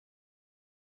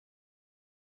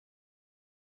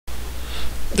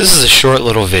This is a short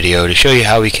little video to show you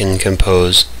how we can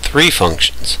compose three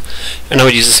functions. And I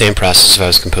would use the same process if I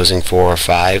was composing 4 or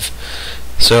 5.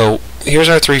 So here's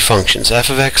our three functions, f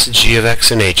of x, g of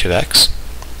x, and h of x.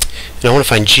 And I want to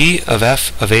find g of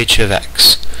f of h of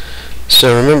x.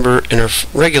 So remember, in our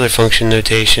regular function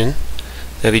notation,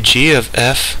 that would be g of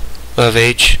f of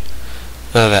h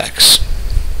of x.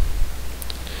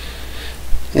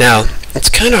 Now, it's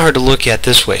kind of hard to look at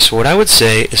this way, so what I would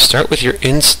say is start with your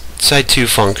inside two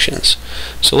functions.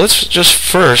 So let's just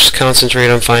first concentrate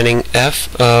on finding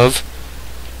f of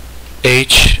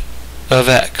h of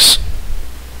x.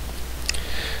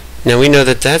 Now we know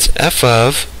that that's f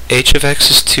of h of x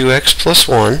is 2x plus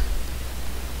 1.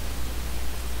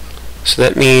 So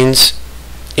that means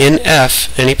in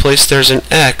f, any place there's an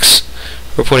x,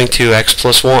 we're putting 2x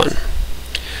plus 1.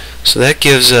 So that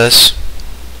gives us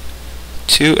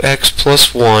 2x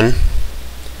plus 1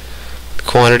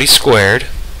 quantity squared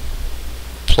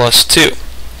plus 2.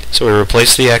 So we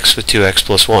replace the x with 2x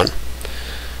plus 1.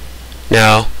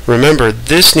 Now remember,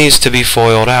 this needs to be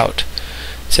FOILed out.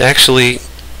 It's actually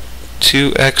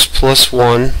 2x plus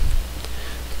 1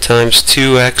 times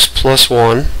 2x plus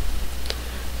 1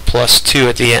 plus 2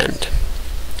 at the end.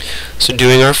 So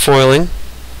doing our FOILing,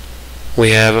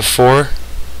 we have a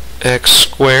 4x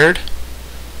squared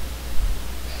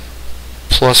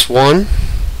plus 1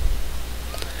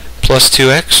 plus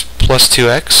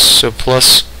 2x, so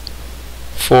plus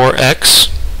 4x.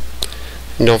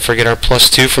 And don't forget our plus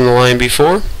 2 from the line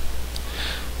before.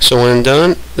 So when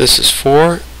done, this is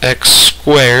 4x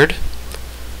squared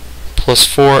plus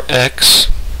 4x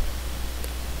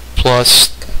plus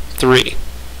 3.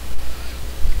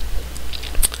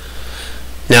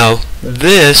 Now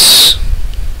this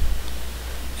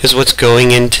is what's going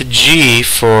into G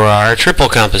for our triple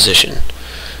composition.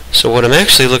 So what I'm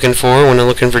actually looking for when I'm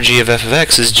looking for g of f of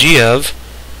x is g of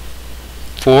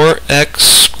 4x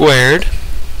squared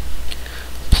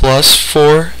plus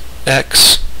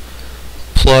 4x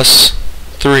plus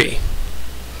 3.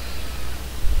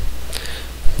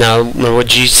 Now remember what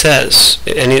g says.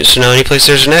 So now any place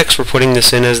there's an x, we're putting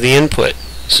this in as the input.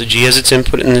 So g has its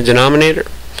input in the denominator.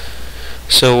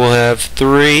 So we'll have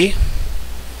 3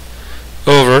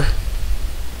 over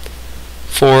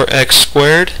 4x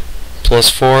squared plus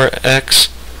 4x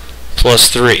plus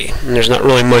 3. And there's not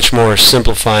really much more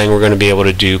simplifying we're going to be able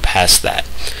to do past that.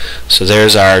 So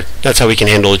that's how we can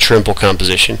handle a triple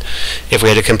composition. If we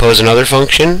had to compose another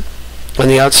function on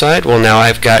the outside, well, now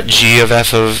I've got g of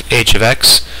f of h of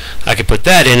x. I could put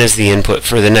that in as the input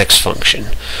for the next function.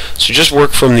 So just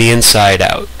work from the inside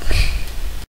out.